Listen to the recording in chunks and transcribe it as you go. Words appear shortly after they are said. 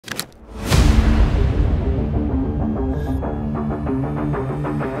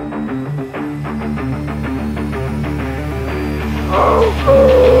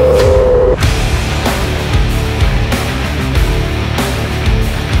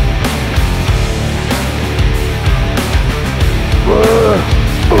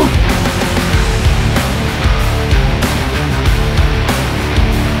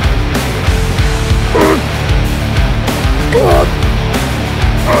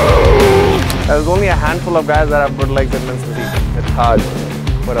There's only a handful of guys that have good legs in men's physique. It's hard,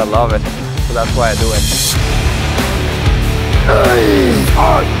 but I love it. So that's why I do it.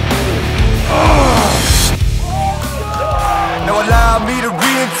 Now allow me to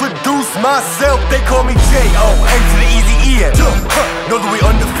reintroduce myself. They call me Chauhan to the easy E-N. Know that we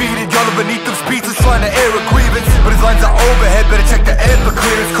undefeated. Y'all are beneath them speeches trying to air a grievance, but his lines are overhead. Better check the air for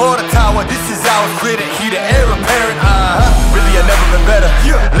clearance. Call the tower. This is ours. Clear the heat. The air apparent. Really, I've never been better.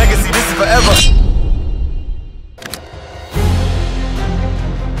 Legacy. This is forever.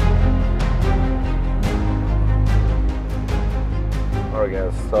 Alright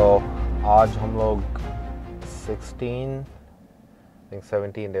guys, so आज हम लोग 16 I think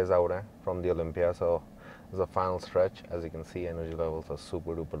 17 days out from the Olympia, so this is a final stretch. As you can see, energy levels are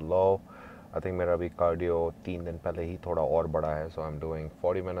super duper low. I think मेरा भी cardio 3 दिन पहले ही थोड़ा और बढ़ा है, so I'm doing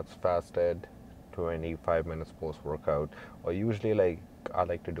 40 minutes fasted, 25 minutes post workout, or usually like I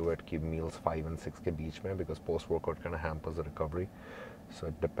like to do it keep meals 5 and 6 के बीच में, because post workout kind of hampers the recovery, so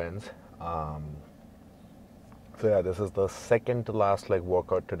it depends. So yeah, this is the second to last like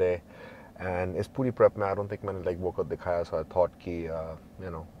workout today. And इस पूरी prep में I don't think मैंने like workout दिखाया, so I thought कि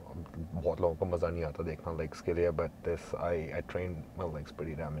you know बहुत लोगों को मज़ा नहीं आता देखना legs के लिए, but this I train my legs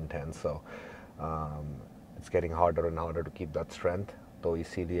pretty damn intense, so it's getting harder and harder to keep that strength. तो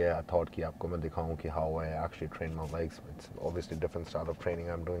इसीलिए I thought कि आपको मैं दिखाऊं कि how I actually train my legs. It's obviously different style of training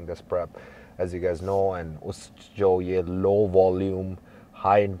I'm doing this prep, as you guys know, and उस जो ये low volume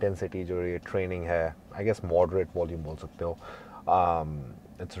high intensity जो ये training है, I guess moderate volume बोल सकते हो.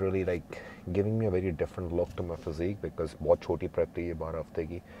 It's really like giving me a very different look to my physique, because बहुत छोटी prep थी ये 12 हफ्ते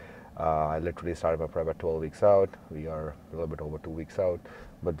की. I literally started my prep at 12 weeks out. We are a little bit over 2 weeks out,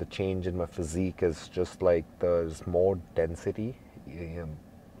 but the change in my physique is just like there's more density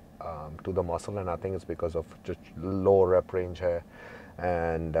to the muscle, and I think it's because of just low rep range here,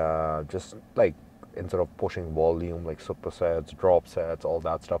 and just like instead of pushing volume like supersets, drop sets, all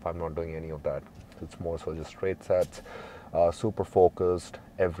that stuff, I'm not doing any of that. It's more so just straight sets, super focused.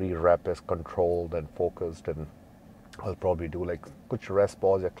 Every rep is controlled and focused, and I'll probably do like kuch rest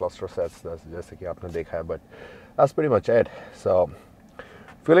pause or cluster sets, जैसे कि आपने देखा है, but that's pretty much it. So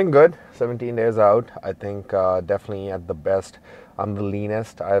feeling good. 17 days out. I think definitely at the best. I'm the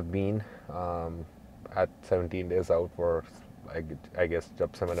leanest I've been at 17 days out for I guess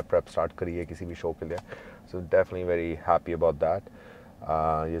जब से मैंने prep start करी है किसी भी show के लिए. So definitely very happy about that.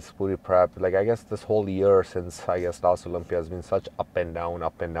 This puri prep, like I guess this whole year since I guess last Olympia has been such up and down,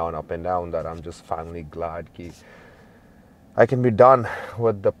 up and down, up and down, that I'm just finally glad कि I can be done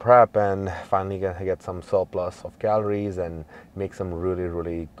with the prep and finally get some surplus of calories and make some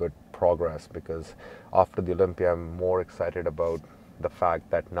really good progress, because after the Olympia I'm more excited about the fact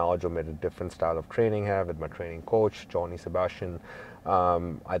that now I made a different style of training here with my training coach Johnny Sebastian.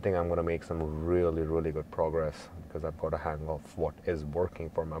 I think I'm going to make some really good progress, because I've got a hang of what is working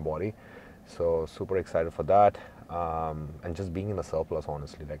for my body. So super excited for that, and just being in a surplus,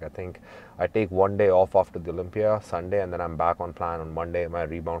 honestly. Like I think I take 1 day off after the Olympia, Sunday, and then I'm back on plan on Monday. My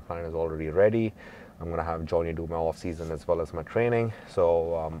rebound plan is already ready. I'm going to have Johnny do my off season as well as my training,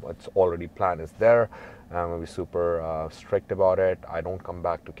 so it's already planned, is there. I'm going to be super strict about it. I don't come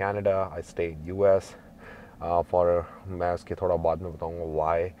back to Canada. I stay in US for मैं उसके थोड़ा बाद में बताऊंगा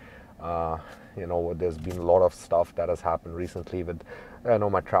why. You know, there's been a lot of stuff that has happened recently with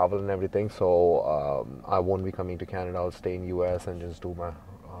my travel and everything, so I won't be coming to Canada. I'll stay in US and just do my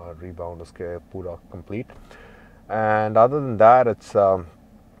rebound uske pura complete. And other than that, it's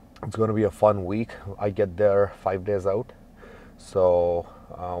going to be a fun week. I get there 5 days out, so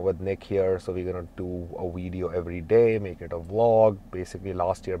with Nick here, so we're going to do a video every day, make it a vlog. Basically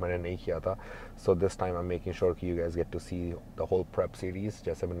last year मैंने नहीं किया था, so this time I'm making sure that you guys get to see the whole prep series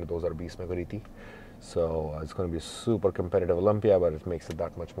जैसे मैंने 2020 में करी थी. So it's going to be super competitive Olympia, but it makes it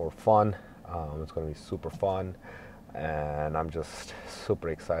that much more fun. It's going to be super fun, and I'm just super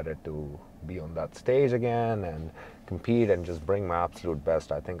excited to be on that stage again and compete and just bring my absolute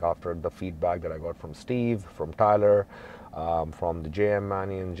best. I think after the feedback that I got from Steve, from Tyler, from the JM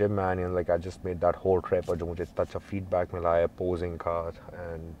Manion, Jim Manion, like I just made that whole trip और जो मुझे इतना अच्छा feedback मिला है posing का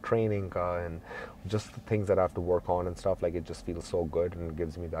and training का and just the things that I have to work on and stuff, like it just feels so good and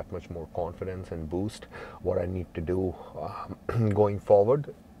gives me that much more confidence and boost what I need to do going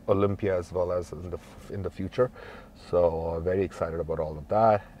forward, Olympia as well as in the future. So very excited about all of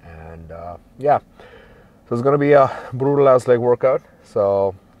that, and yeah, so it's going to be a brutal ass leg workout,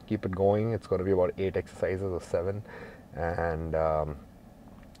 so keep it going. It's going to be about 8 exercises or 7, and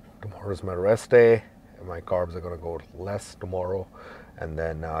tomorrow is my rest day. My carbs are going to go less tomorrow, and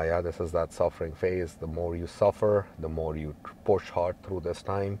then yeah, this is that suffering phase. The more you suffer, the more you push hard through this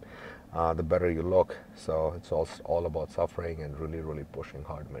time, the better you look. So it's all about suffering and really pushing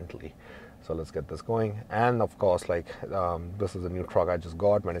hard mentally. So let's get this going. And of course, like this is a new truck I just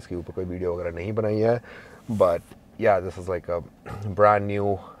got. मैंने इसके ऊपर कोई video वगैरह नहीं बनाई है, but yeah, this is like a brand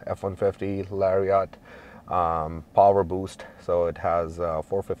new F-150 Lariat, power boost. So it has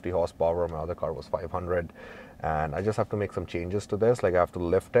 450 horsepower. My other car was 500, and I just have to make some changes to this. Like I have to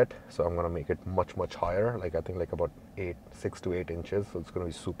lift it, so I'm gonna make it much higher. Like I think like about 6 to 8 inches. So it's gonna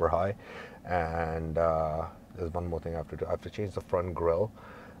be super high. And there's one more thing I have to do. I have to change the front grille,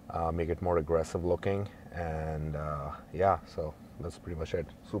 make it more aggressive looking, and yeah, so that's pretty much it.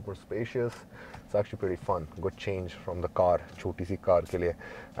 Super spacious. It's actually pretty fun. Good change from the car, choti si car ke liye,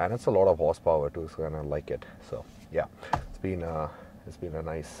 and it's a lot of horsepower too, so I like it. So yeah, it's been a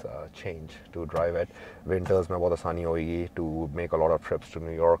nice change to drive it. Winters mein bahut aasani hogi to make a lot of trips to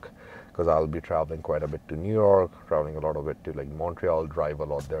New York, because I'll be traveling quite a bit to New York, traveling a lot of it to like Montreal, drive a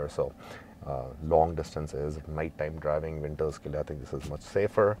lot there. So long distances, nighttime driving, winters ke liye, I think this is much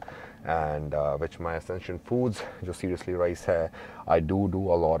safer. And which my Ascension Foods, jo seriously rice hai, I do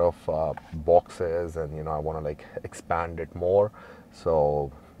a lot of boxes, and you know I want to like expand it more,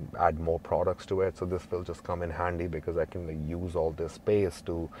 so add more products to it. So this will just come in handy, because I can like use all this space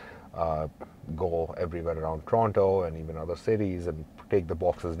to go everywhere around Toronto and even other cities and take the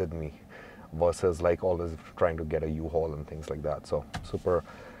boxes with me, versus like always trying to get a U-Haul and things like that. So super,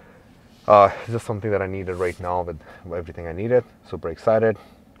 just something that I needed right now with everything I needed. Super excited,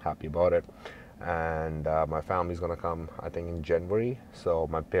 happy about it. And my family's gonna come, I think, in January, so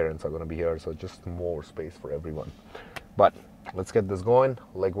my parents are gonna be here, so just more space for everyone. But let's get this going.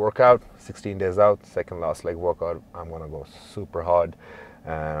 Leg workout, 16 days out, second last leg workout. I'm gonna go super hard,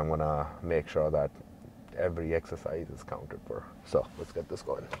 and I'm gonna make sure that every exercise is counted for. So let's get this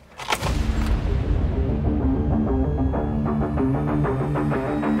going.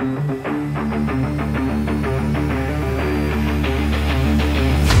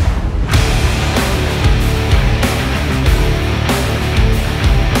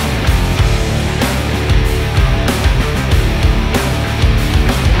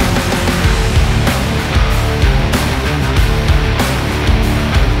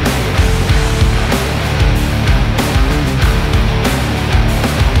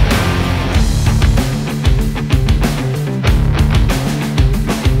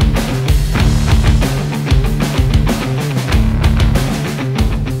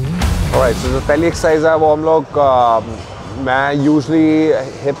 So जो पहली exercise है वो हम लोग मैं usually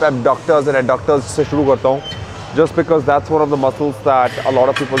hip abductors and एडक्टर्स से शुरू करता हूँ, just because that's one of the muscles that a lot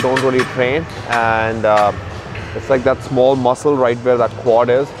of people don't really train, and it's like that small muscle right where that quad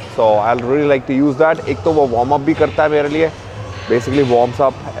is. So I really like to use that. एक तो वो warm up भी करता है मेरे लिए, basically warms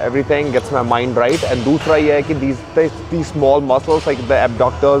up everything, gets my mind right, and दूसरा ये है कि these small muscles like the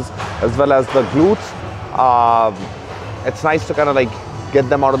abductors as well as the glutes, it's nice to kind of like get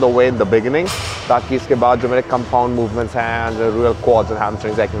them out of the way in the beginning, ताकि इसके बाद जो मेरे compound movements हैं and the real quads and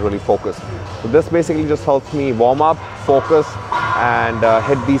hamstrings, I can really focus. So this basically just helps me warm up, focus, and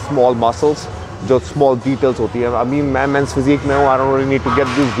hit these small muscles, जो small details होती है. I mean, मैं men's physique में हूँ, I don't really need to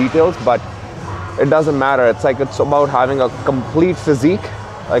get these details, but it doesn't matter. It's about having a complete physique,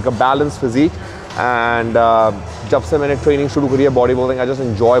 like a balanced physique. And जब से मैंने training शुरू करी है bodybuilding, I just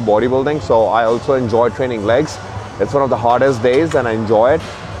enjoy bodybuilding, so I also enjoy training legs. It's one of the hardest days and I enjoy it.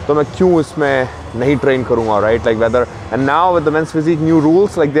 So मैं क्यों इसमें नहीं train करूँगा, right? Like whether, and now with the men's physique new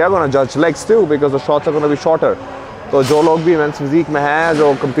rules, like they are going to judge legs too, because the shots are going to be shorter. तो जो लोग भी men's physique में हैं,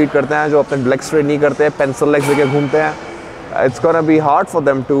 जो compete करते हैं, जो अपने legs straight नहीं करते, pencil legs लेके घूमते हैं, it's going to be hard for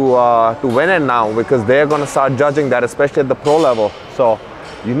them to win it now, because they're going to start judging that, especially at the pro level. So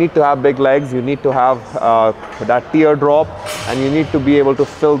you need to have big legs, you need to have that teardrop, and you need to be able to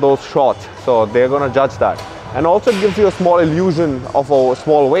fill those shots. So they're going to judge that. And also it gives you a small illusion of a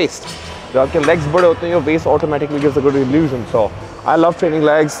small waist. जब आपके legs बड़े होते हैं, your waist automatically gives a good illusion. So I love training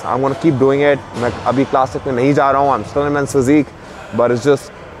legs. I'm going to keep doing it. मैं अभी classic में नहीं जा रहा हूँ. I'm still in men's physique, but it's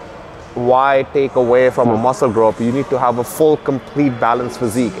just why take away from a muscle growth? You need to have a full, complete, balanced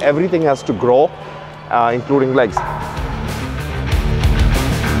physique. Everything has to grow, including legs.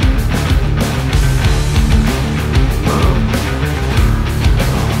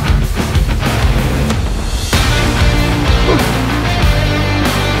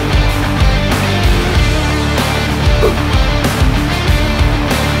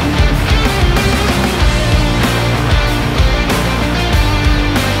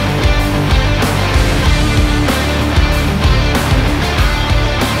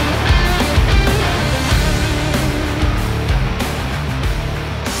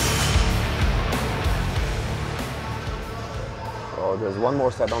 one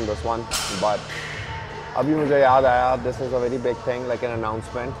more set on this one, but abhi mujhe yaad aaya, this is a very big thing, like an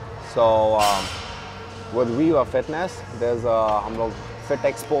announcement. So with Viva Fitness, there's hum log Fit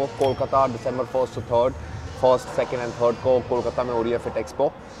Expo Kolkata December 1st to 3rd, 1st, 2nd and 3rd ko Kolkata mein ho rahi hai Fit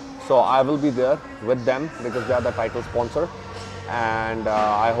Expo. So I will be there with them because they are the title sponsor, and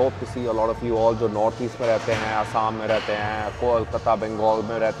I hope to see a lot of you all जो north east में रहते हैं, आसाम में रहते हैं, कोलकाता बंगाल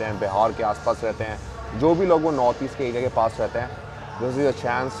में रहते हैं, बिहार के आसपास रहते हैं, जो भी लोग वो नॉर्थ ईस्ट के एरिया के पास रहते हैं, this is a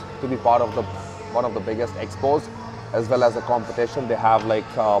chance to be part of one of the biggest expos as well as a competition. They have like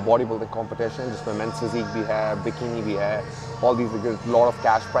bodybuilding competition जिसमें men's physique भी है, bikini भी है, all these, a lot of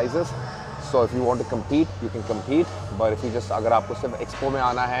cash prizes. So if you want to compete, you can compete. But if you just, अगर आपको सिर्फ expo में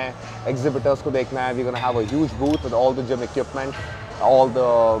आना है, exhibitors को देखना है, we're gonna have a huge booth with all the gym equipment, all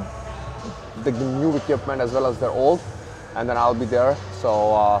the new equipment as well as their old, and then I'll be there. So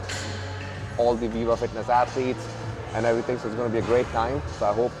all the Viva Fitness athletes and everything. So it's gonna be a great time. So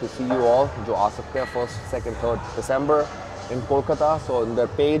I hope to see you all. जो आ सकते हैं 1st, 2nd, 3rd December in Kolkata. So in their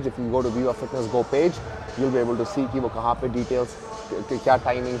page, if you go to Viva Fitness Go page, you'll be able to see कि वो कहाँ पे details, क्या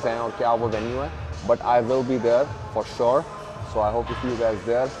timings हैं और क्या वो venue है. But I will be there for sure. So I hope to see you guys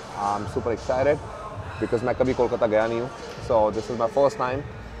there. I'm super excited because मैं कभी कोलकाता गया नहीं हूँ. So this is my first time,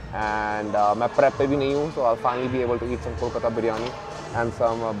 and मैं prep पे भी नहीं हूँ. So I'll finally be able to eat some Kolkata biryani and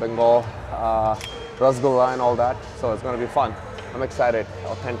some Bengal rasgulla and all that. So it's gonna be fun. I'm excited.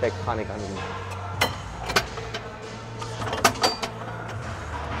 Authentic खाने का नहीं.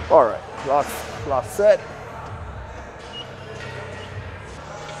 All right, last set.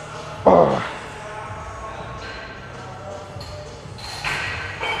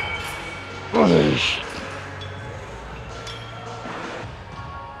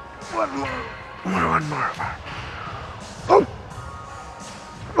 One more.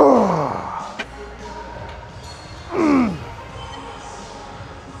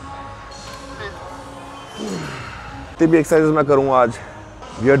 जितनी भी exercise मैं करूँगा आज,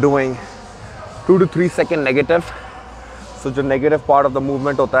 we are doing 2 to 3 second negative. So जो negative part of the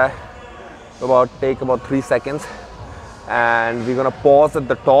movement होता है, take about 3 seconds, and we're gonna pause at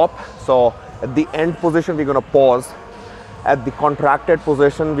the top. So at the end position we're gonna pause. At the contracted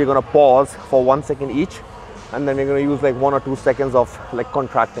position we're gonna pause for 1 second each, and then we're gonna use like 1 or 2 seconds of like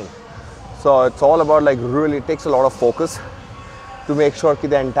contracting. So it's all about like really, it takes a lot of focus to make sure that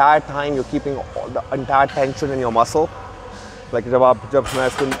the entire time you're keeping all the entire tension in your muscle. Like जब मैं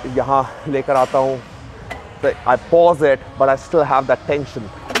इसको यहाँ लेकर आता हूँ, I pause it, but I still have that tension.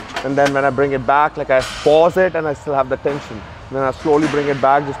 And then when I bring it back, like I pause it and I still have the tension. And then I slowly bring it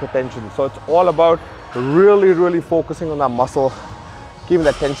back just with tension. So it's all about really focusing on that muscle, keeping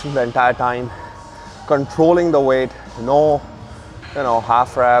that tension the entire time, controlling the weight, no,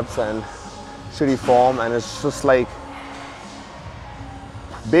 half reps and shitty form. And it's just like,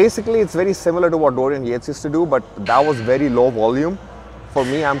 basically it's very similar to what Dorian Yates used to do, but that was very low volume. For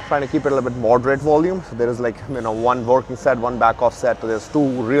me, I'm trying to keep it a little bit moderate volume. So there is like, one working set, one back off set. So there's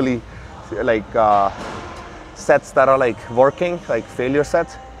 2 really like sets that are like working, like failure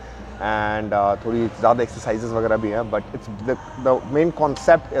sets, and थोड़ी ज़्यादा exercises वगैरह भी हैं. But it's the main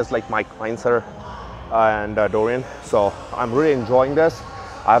concept is like Mike Meinzer and Dorian. So I'm really enjoying this.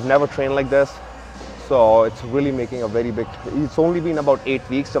 I've never trained like this. So it's really making a very big, it's only been about 8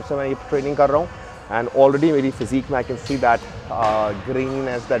 weeks जब से मैं ये training कर रहा हूँ, and already मेरी physique में I can see that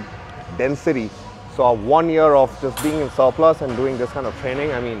graininess, that density. So 1 year of just being in surplus and doing this kind of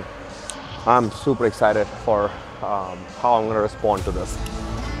training, I mean, I'm super excited for how I'm going to respond to this.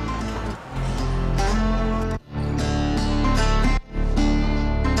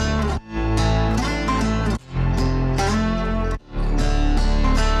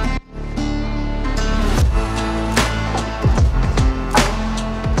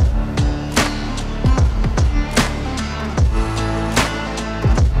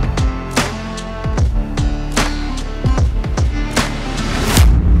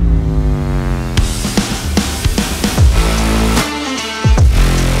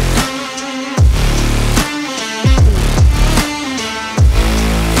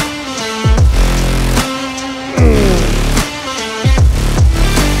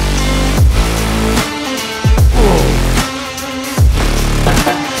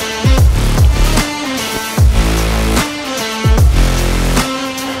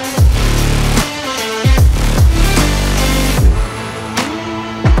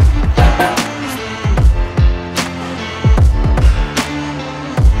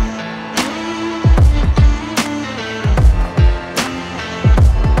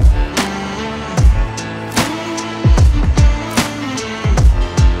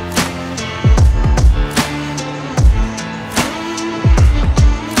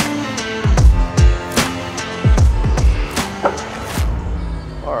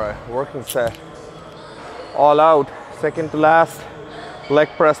 working set. All out, second to last leg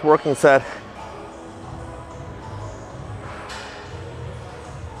press working set.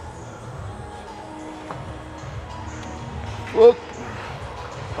 Whoop.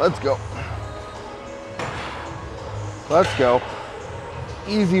 Let's go. Let's go.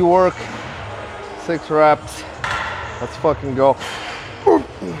 Easy work. 6 reps. Let's fucking go.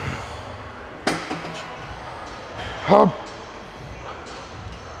 Hup.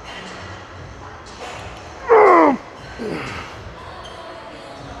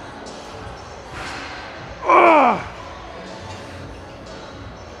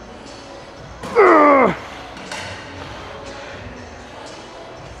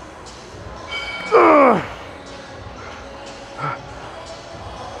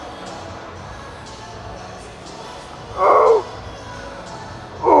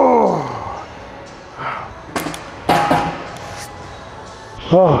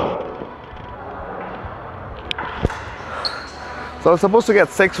 So I was supposed to get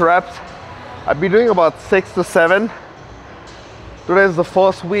 6 reps. I've been doing about 6 to 7. Today is the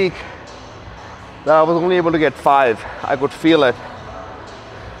first week that I was only able to get 5. I could feel it,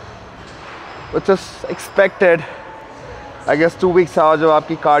 which is expected. I guess 2 weeks out, जब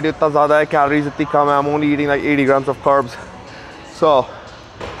आपकी cardio इतना ज़्यादा है, calories इतनी कम है, I'm only eating like 80 grams of carbs. So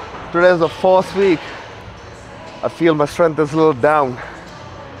today is the first week. I feel my strength is a little down.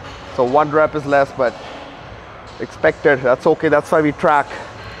 So 1 rep is less, but expected. That's okay. That's why we track.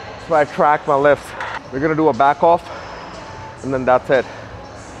 That's why I track my lifts. We're gonna do a back off, and then that's it.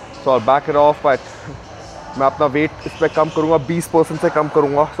 So I'll back it off, but मैं अपना weight इस पे कम करूँगा, 20% से कम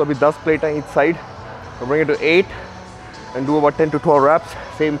करूँगा. So अभी 10 plate हैं each side. So bring it to 8 and do about 10 to 12 reps.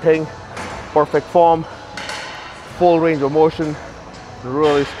 Same thing. Perfect form. Full range of motion.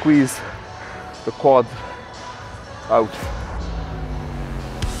 Really squeeze the quads out.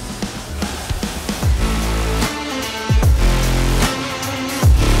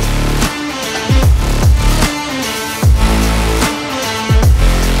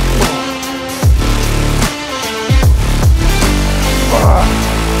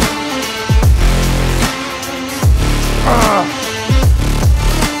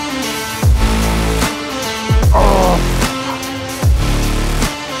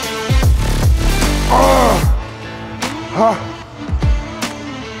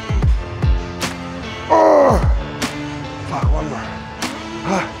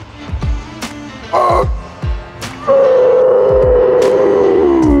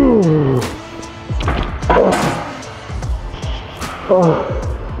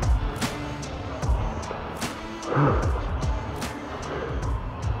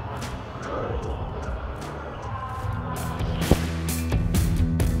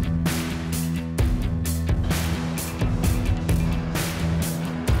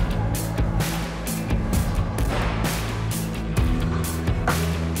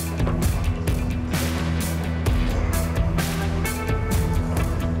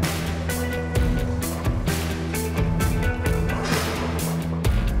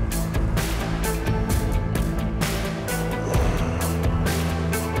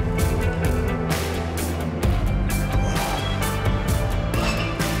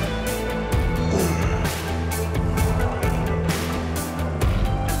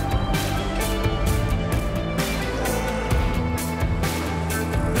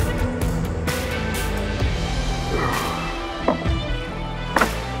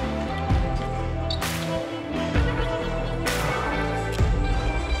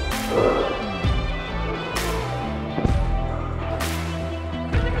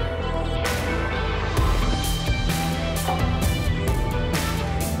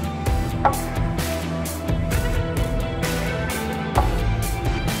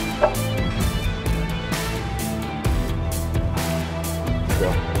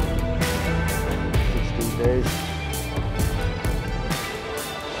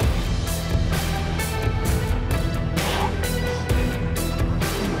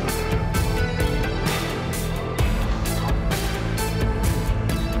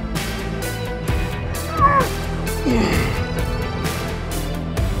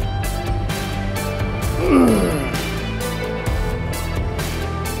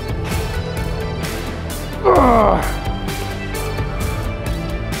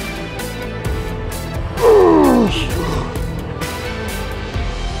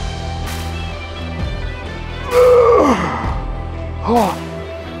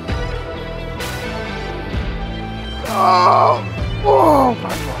 Oh my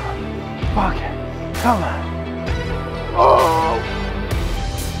God. Fuck it. Come on. Oh.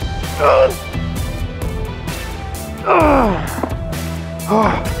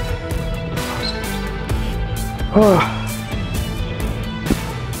 Oh.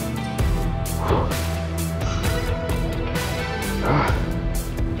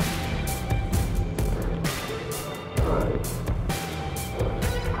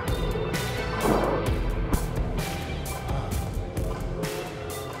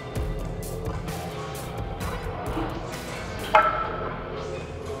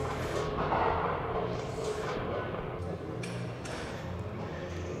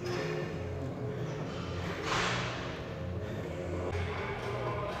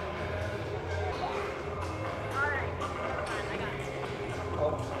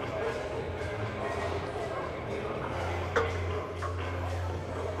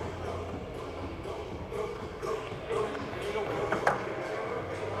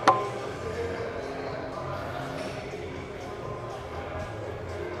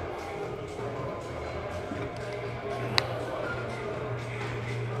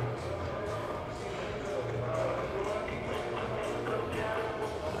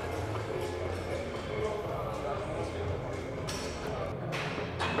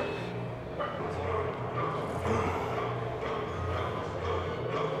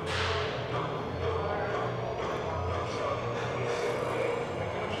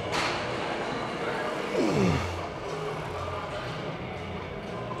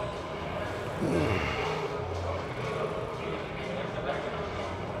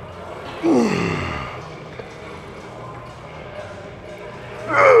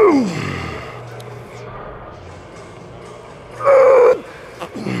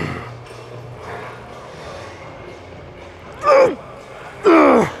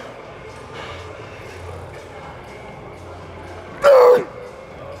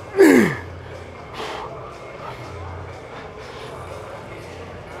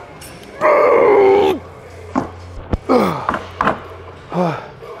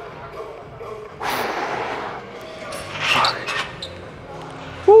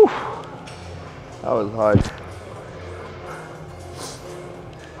 That was hard.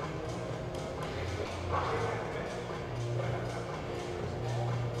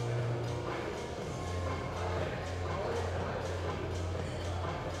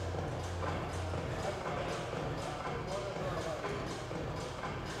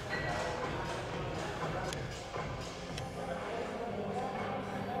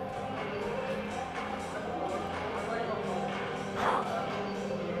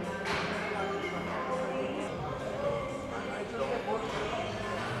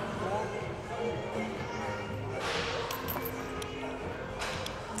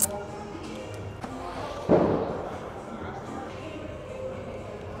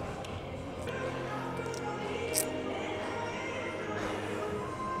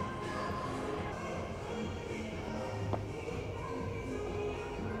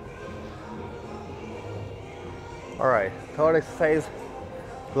 All right, third exercise,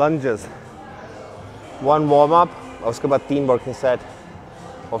 lunges. One warm up, और उसके बाद 3 working set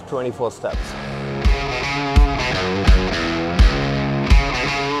of 24 steps.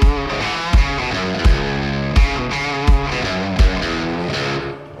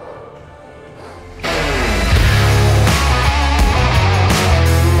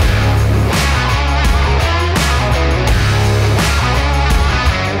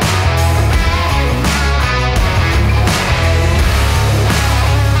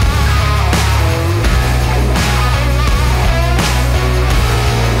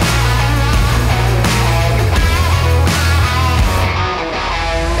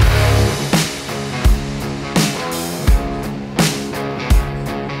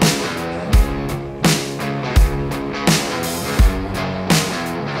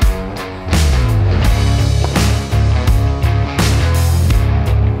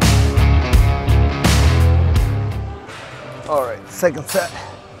 Second set,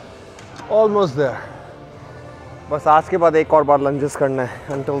 almost there. बस आज के बाद एक और बार lunges करना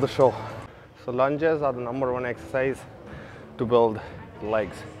है until the show. So lunges are the #1 exercise to build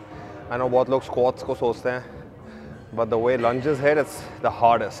legs. I know बहुत लोग squats को सोचते हैं, but the way lunges hit, it's the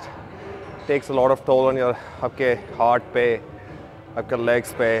hardest. Takes a lot of toll on your आपके heart पे, आपके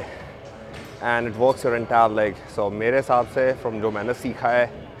legs पे, and it works your entire leg. So मेरे हिसाब से from जो मैंने सीखा है,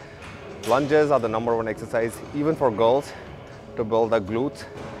 lunges are the #1 exercise even for girls. To build the glutes,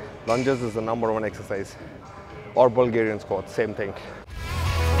 lunges is the #1 exercise, or Bulgarian squats, same thing.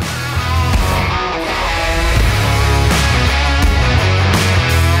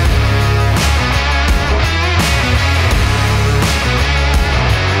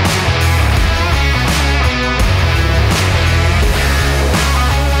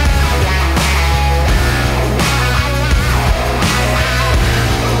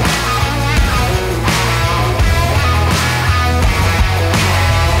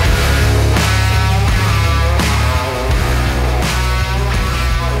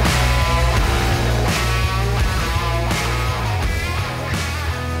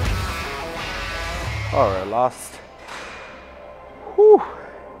 last. Whew.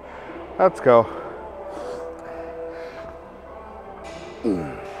 Let's go.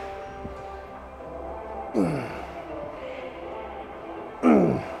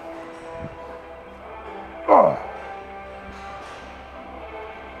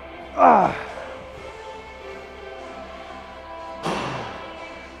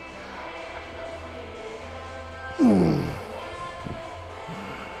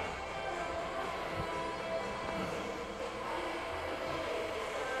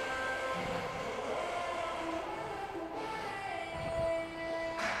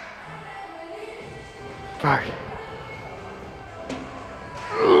 Fuck.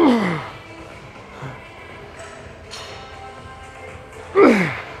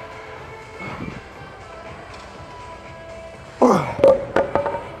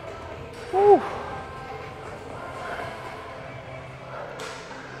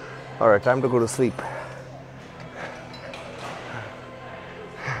 All right, time to go to sleep.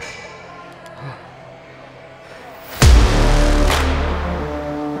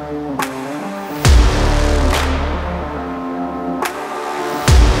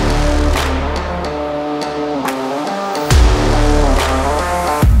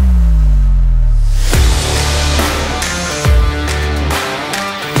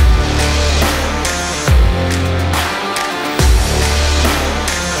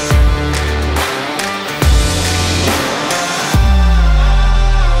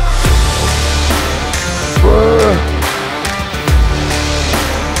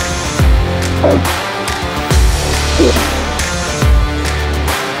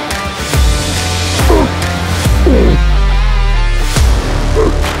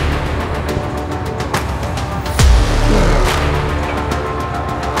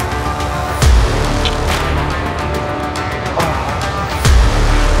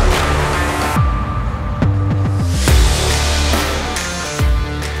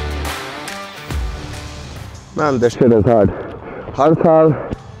 Man, this shit is hard. हर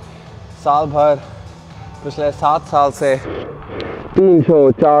साल भर पिछले 7 साल से 3 show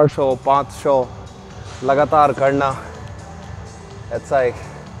 4 show 5 show लगातार करना, it's like,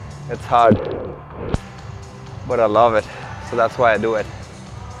 it's hard, but I love it, so that's why I do it.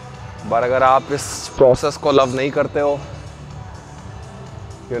 But अगर आप इस process को love नहीं करते हो,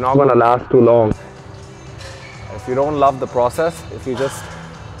 you're not gonna last too long. If you don't love the process, if you just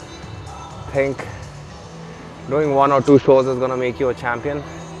think doing 1 or 2 shows is gonna make you a champion,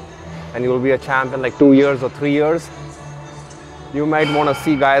 and you will be a champion like 2 years or 3 years, you might want to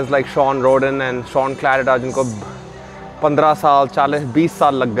see guys like Sean Roden and Sean Clarida, जिनको 15 साल 40 20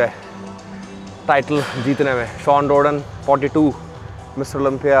 साल लग गए title जीतने में. Sean Roden 42 Mr.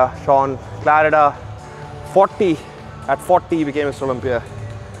 Olympia, Sean Clarida 40, at 40 he became Mr. Olympia.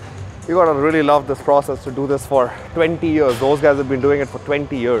 You gotta really love this process to do this for 20 years. Those guys have been doing it for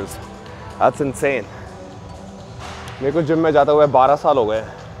 20 years. That's insane. मेरे को gym में जाते हुए 12 साल हो गए,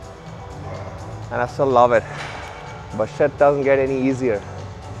 and I still love it. But shit doesn't get any easier.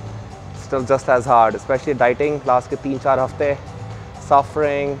 Still just as hard, especially dieting. Last के 3-4 हफ्ते,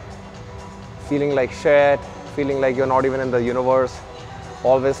 suffering, feeling like shit, feeling like you're not even in the universe,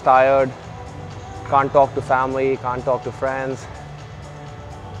 always tired, can't talk to family, can't talk to friends.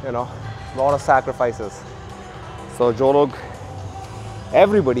 You know, a lot of sacrifices. So जो लोग,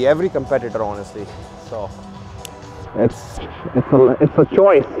 everybody, every competitor, honestly. So it's a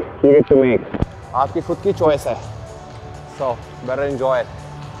choice you get to make. आपकी खुद की choice है. So better enjoy it.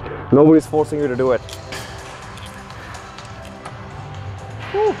 Nobody's forcing you to do it.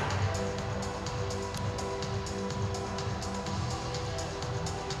 Whew.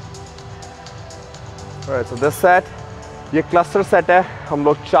 Alright, so this set, ये cluster set है. हम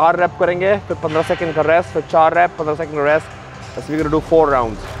लोग 4 rep करेंगे, फिर 15 सेकंड का rest, फिर 4 rep, 15 सेकंड का rest. So we're gonna do 4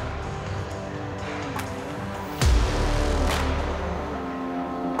 rounds.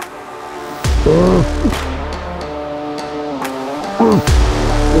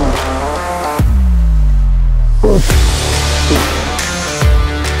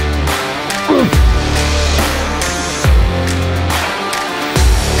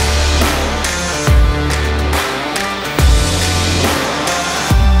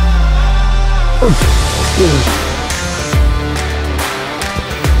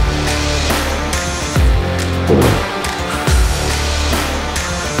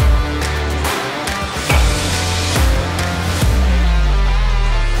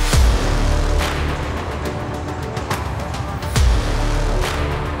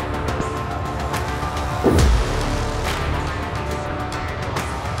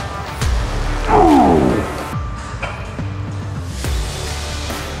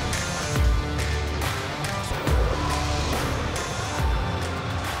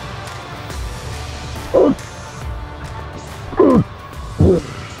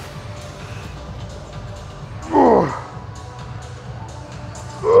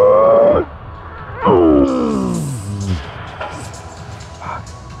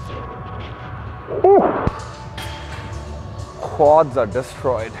 quads are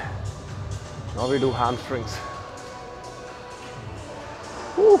destroyed. Now we do hamstrings.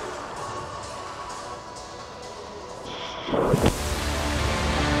 Woo.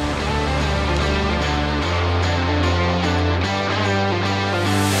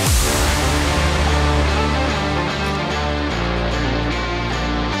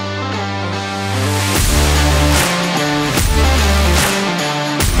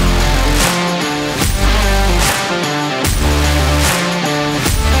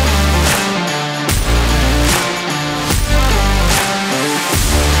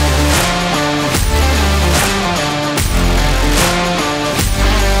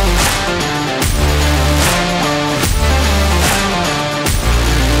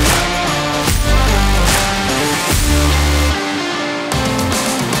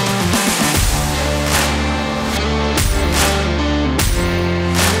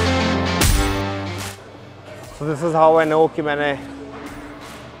 So this is how I know कि मैंने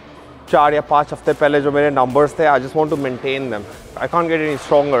 4 या 5 हफ्ते पहले जो मेरे numbers थे, I just want to maintain them. I can't get any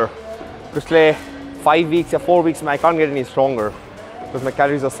stronger. पिछले 5 weeks या 4 weeks में I can't get any stronger because my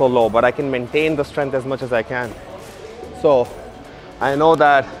calories are so low, but I can maintain the strength as much as I can. So I know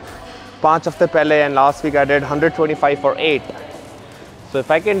that 5 हफ्ते पहले and last week I did 125 for 8. So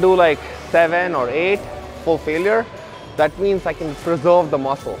if I can do like 7 or 8 full failure, that means I can preserve the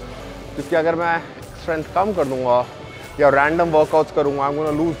muscle. क्योंकि अगर मैं strength कम कर दूंगा या random workouts करूंगा, I'm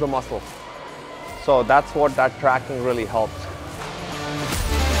going to lose the muscle. So that's what that tracking really helps.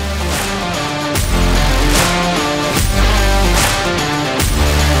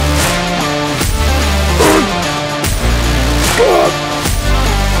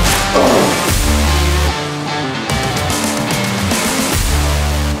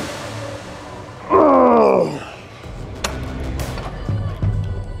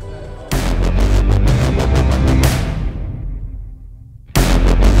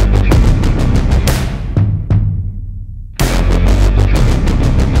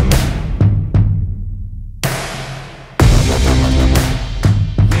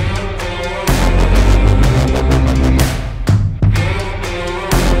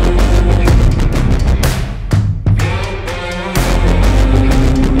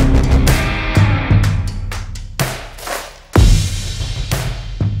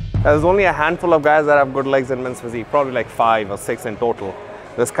 There's only a handful of guys that have good legs in men's physique, probably like 5 or 6 in total.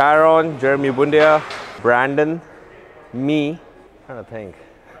 There's Chauhan, Jeremy Bundia, Brandon, me. I'm trying to think.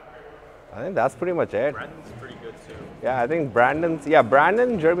 I think that's pretty much it. Brandon's pretty good too. Yeah, I think Brandon,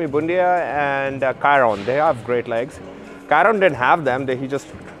 Jeremy Bundia, and Chauhan, they have great legs. Chauhan didn't have them, he just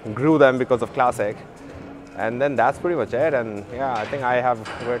grew them because of Classic. And then that's pretty much it. And yeah, I think I have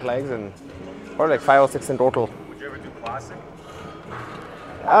great legs and probably like 5 or 6 in total. Would you ever do Classic?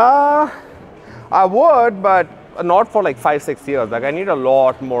 I would, but not for like 5-6 years. Like I need a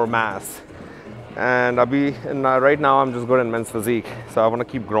lot more mass, and right now I'm just good in men's physique, so I want to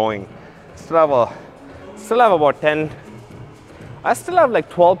keep growing. Still have about 10. I still have like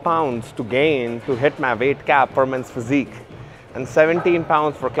 12 pounds to gain to hit my weight cap for men's physique, and 17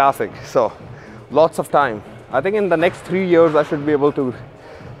 pounds for Classic. So lots of time. I think in the next 3 years I should be able to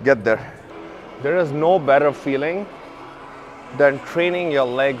get there. There is no better feeling than training your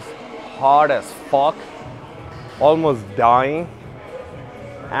legs hard as fuck, almost dying,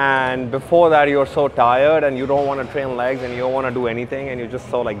 and before that you're so tired and you don't want to train legs and you don't want to do anything and you're just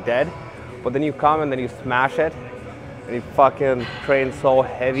so like dead, but then you come and then you smash it and you fucking train so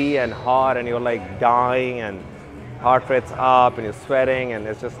heavy and hard and you're like dying and heart rate's up and you're sweating and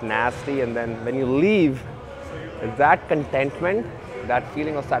it's just nasty, and then when you leave, it's that contentment, that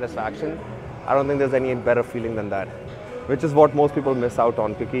feeling of satisfaction. I don't think there's any better feeling than that, which is what most people miss out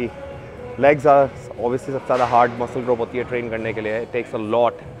on, because legs are obviously सबसे ज़्यादा hard muscle group होती है train करने के लिए. It takes a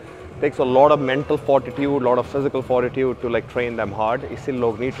lot of mental fortitude, a lot of physical fortitude to like train them hard. इसीलिए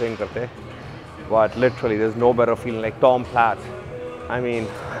लोग नहीं train करते. But literally, there's no better feeling. Like Tom Platt, I mean,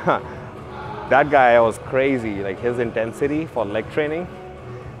 that guy was crazy. Like his intensity for leg training.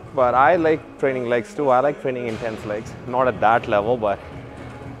 But I like training legs too. I like training intense legs. Not at that level, but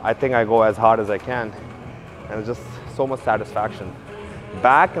I think I go as hard as I can. And it's just so much satisfaction.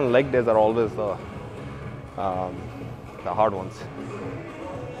 Back and leg days are always the hard ones.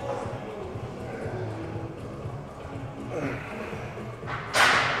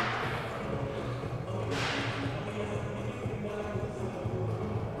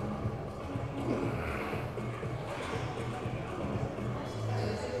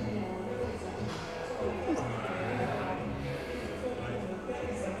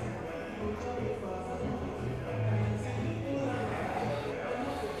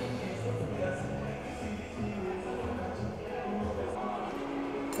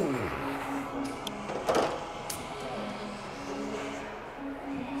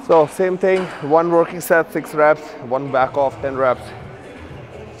 So same thing, one working set, 6 reps, one back off, 10 reps.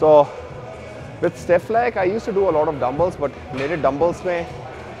 So with stiff leg, I used to do a lot of dumbbells, but मेरे dumbbells में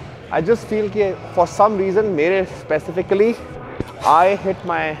I just feel कि for some reason मेरे specifically I hit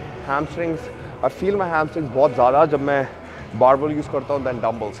my hamstrings, I feel my hamstrings बहुत ज़्यादा जब मैं barbell use करता हूँ than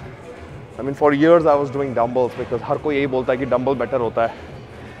dumbbells. I mean for years I was doing dumbbells because हर कोई यही बोलता है कि dumbbell better होता है.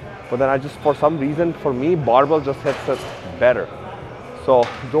 But then I just for some reason for me barbell just hits it better. So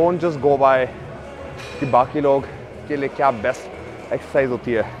don't just go by कि बाकी लोग के लिए क्या best exercise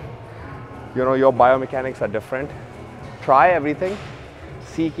होती है. You know your biomechanics are different. Try everything.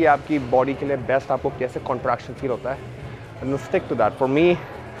 See कि आपकी body के लिए best आपको कैसे contraction feel होता है. And then stick to that. For me,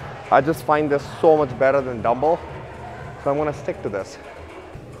 I just find this so much better than dumbbell. So I'm gonna stick to this.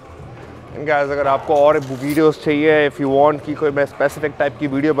 And guys, अगर आपको और videos चाहिए, if you want कि कोई मैं specific type की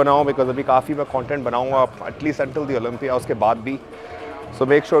video बनाऊँ, because अभी काफ़ी मैं content बनाऊँगा at least until the Olympia, उसके बाद भी. So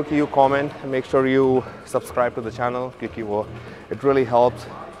make sure कि you comment, make sure you subscribe to the channel क्योंकि वो it really helps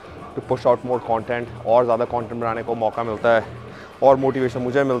to push out more content और ज़्यादा content बनाने को मौका मिलता है और motivation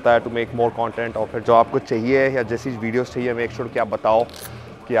मुझे मिलता है to make more content. और फिर जो आपको चाहिए या जैसी videos चाहिए make sure कि आप बताओ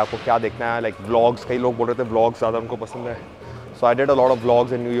कि आपको क्या देखना है. Like vlogs, कई लोग बोल रहे थे vlogs ज़्यादा उनको पसंद है. So I did a lot of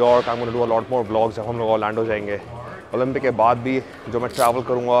vlogs in New York. I'm going to do a lot more vlogs जब हम लोग Orlando जाएंगे. Olympia के बाद भी जो मैं travel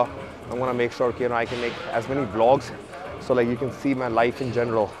करूँगा, I'm going to make sure कि I can make as many vlogs so like you can see my life in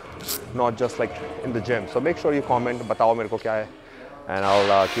general, not just like in the gym. So make sure you comment, बताओ मेरे को क्या है, and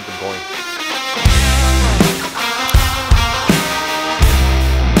I'll keep it going.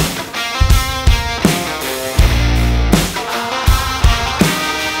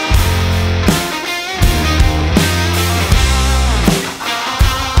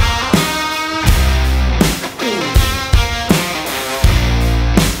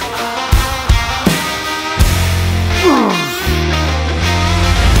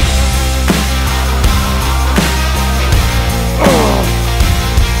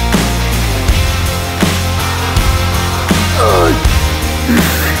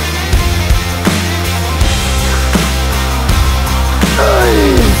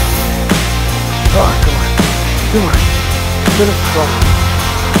 Come on, finish strong.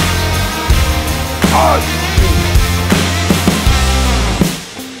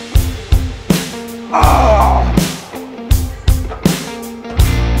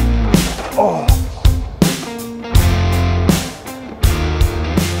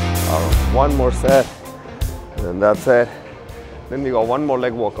 One more set, and then that's it. Then we got one more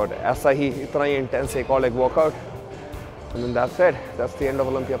leg workout. ऐसा ही इतना ही intense एक और leg workout, and then that's it. That's the end of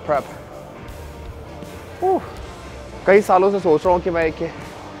Olympia prep. कई सालों से सोच रहा हूँ कि मैं एक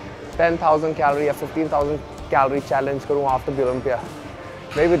 10,000 calorie या 15,000 calorie challenge करूँ after the Olympia.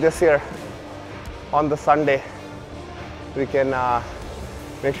 Maybe this year on the Sunday we can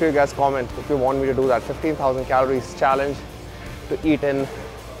make sure you guys comment if you want me to do that 15,000 calories challenge to eat in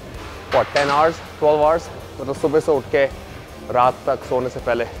what 10 hours 12 hours मतलब सुबह से उठ के रात तक सोने से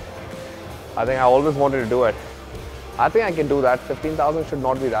पहले. I think I always wanted to do it. I think I can do that. 15,000 should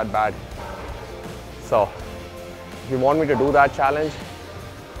not be that bad. So if you want me to do that challenge,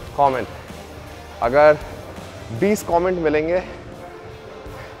 comment. अगर 20 comment मिलेंगे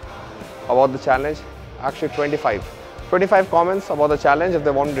about the challenge, actually 25 comments about the challenge. If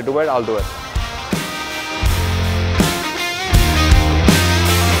they want me to do it, I'll do it.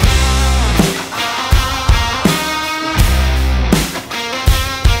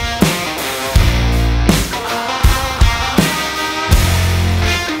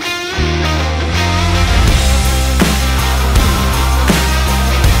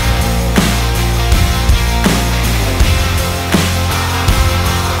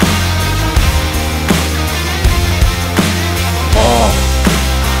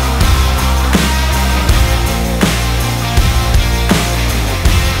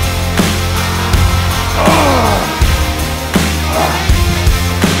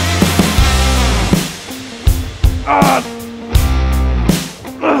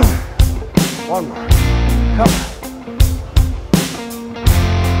 One more. Come on.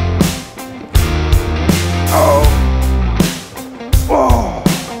 Oh. Whoa.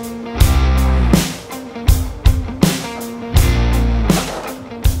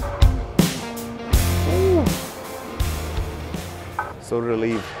 Ooh. So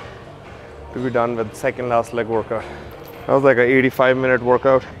relieved to be done with second last leg workout. That was like an 85-minute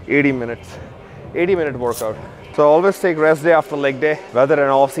workout, 80-minute workout. So I always take rest day after leg day, whether in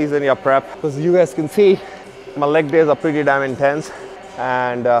off season or prep, because you guys can see my leg days are pretty damn intense.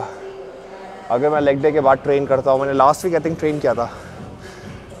 And अगर मैं leg day के बाद train करता हूँ, मैंने last week I think train किया था,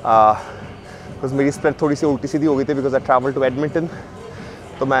 because मेरी स्प्लिट थोड़ी सी उल्टी सीधी हो गई थी because I travel to Edmonton.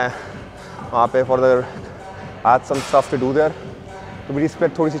 तो मैं वहाँ पे for the had some stuff to do their. तो मेरी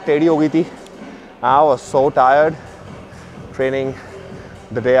स्प्लिट थोड़ी सी टेढ़ी हो गई थी. I was so tired training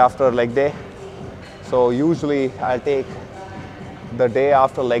the day after leg day. So usually I'll take the day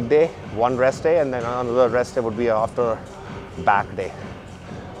after leg day, one rest day, and then another rest day would be after back day.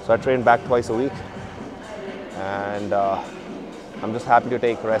 So I train back twice a week, and I'm just happy to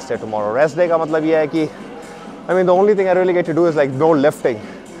take rest day tomorrow. Rest day का मतलब ये है कि I mean the only thing I really get to do is like no lifting.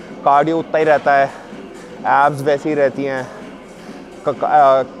 Cardio उतना ही रहता है, abs वैसी ही रहती हैं,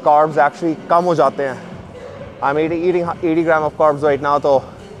 carbs actually कम हो जाते हैं. I'm eating 80 grams of carbs right now, so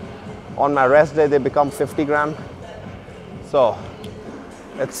on my rest day they become 50 grams. So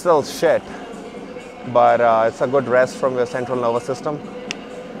it's still shit, but it's a good rest from your central nervous system.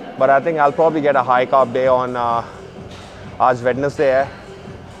 But I think I'll probably get a high carb day on आज Wednesday है.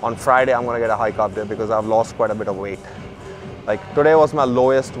 On Friday I'm gonna get a high carb day because I've lost quite a bit of weight. Like today was my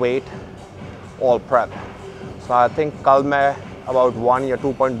lowest weight all prep. So I think कल मैं about 1 or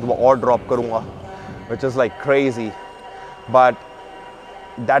 2 point और drop करूँगा, which is like crazy. But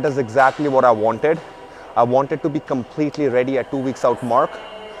that is exactly what I wanted. I wanted to be completely ready at 2 weeks out mark.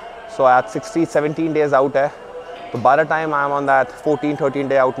 So at 17 days out hai, so by the time I'm on that 13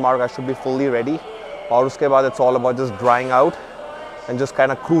 day out mark, I should be fully ready. Aur uske baad it's all about just drying out and just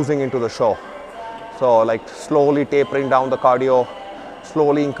kind of cruising into the show. So like slowly tapering down the cardio,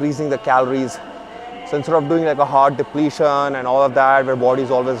 slowly increasing the calories. So instead of doing like a hard depletion and all of that where body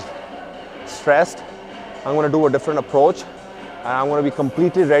is always stressed, I'm going to do a different approach. And I'm going to be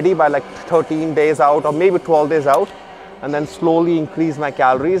completely ready by like 13 days out or maybe 12 days out, and then slowly increase my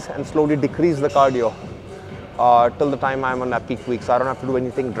calories and slowly decrease the cardio till the time I'm on that peak week. So I don't have to do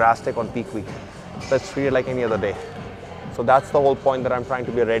anything drastic on peak week. So it's treated like any other day. So that's the whole point, that I'm trying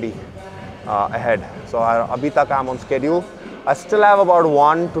to be ready ahead. So abhi tak I'm on schedule. I still have about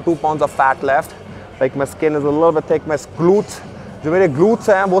 1 to 2 pounds of fat left. Like my skin is a little bit thick. My glutes, जो मेरे glutes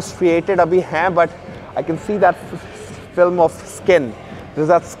हैं वो striated अभी हैं, but I can see that film of skin. There's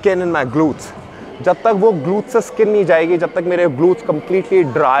that skin in my glutes. जब तक वो glutes से skin नहीं जाएगी, जब तक मेरे glutes completely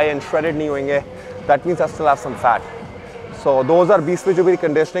dry and shredded नहीं होंगे, that means I still have some fat. So 2020 में जो मेरी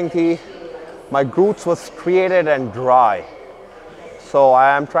conditioning थी, my glutes was striated and dry. So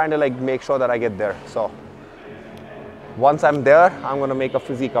I am trying to like make sure that I get there. So once I'm there, I'm going to make a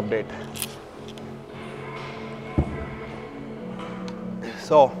physique update.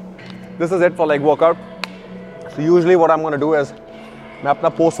 So this is it for leg workout. So usually what I'm going to do is मैं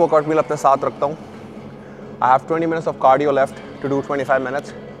अपना post workout meal अपने साथ रखता हूँ. I have 20 minutes of cardio left to do 25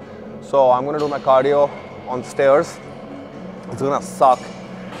 minutes. So I'm going to do my cardio on stairs. It's going to suck.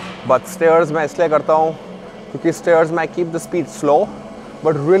 But stairs मैं इसलिए करता हूँ क्योंकि stairs में I keep the speed slow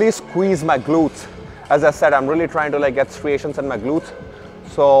but really squeeze my glutes. As I said, I'm really trying to like get striations in my glutes.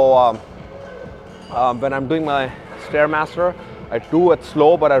 So when I'm doing my Stairmaster, I do it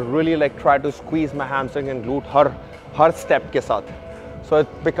slow, but I really like try to squeeze my hamstring and glute har step ke saath. So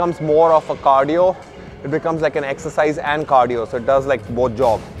it becomes more of a cardio. It becomes like an exercise and cardio. So it does like both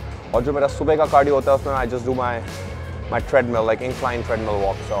jobs. और जो मेरा सुबह का cardio होता है उसमें I just do my treadmill, like incline treadmill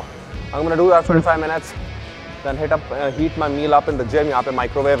walk. So I'm gonna do that 25 minutes. Then heat my meal up in the gym. यहाँ पे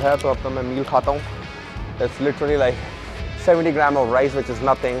microwave है तो अब मैं meal खाता हूँ. It's literally like 70 grams of rice, which is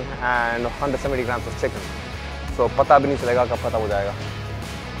nothing, and 170 grams of chicken. So पता भी नहीं चलेगा कब खत्म हो जाएगा.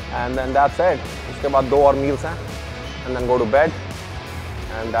 And then that's it. उसके बाद 2 और meals हैं, and then go to bed,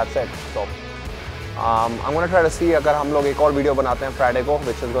 and that's it. So I'm gonna try to see अगर हम लोग एक और वीडियो बनाते हैं Friday को,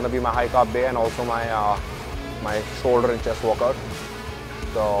 which is gonna be my high carb day and also my shoulder and chest workout.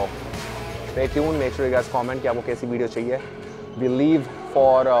 So stay tuned. Make sure you guys comment कि आपको कैसी वीडियो चाहिए. We leave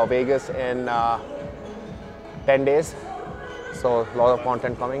for Vegas in 10 days. So a lot of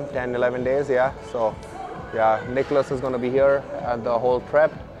content coming, 10-11 days, yeah. So yeah, Nicholas is going to be here at the whole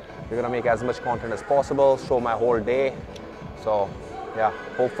prep. We're going to make as much content as possible, show my whole day. So yeah,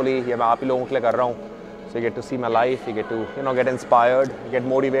 hopefully ये मैं आप ही लोगों के लिए कर रहा हूँ. So you get to see my life, you get to get inspired, get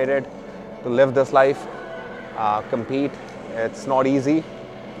motivated to live this life, compete. It's not easy,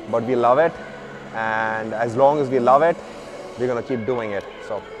 but we love it, and as long as we love it, we're going to keep doing it.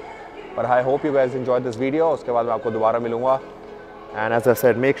 So but I hope you guys enjoyed this video. उसके बाद मैं आपको दोबारा मिलूँगा. And as I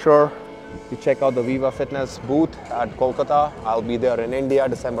said, make sure you check out the Viva Fitness booth at Kolkata. I'll be there in India,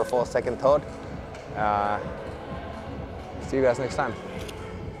 December 1st, 2nd, 3rd. See you guys next time.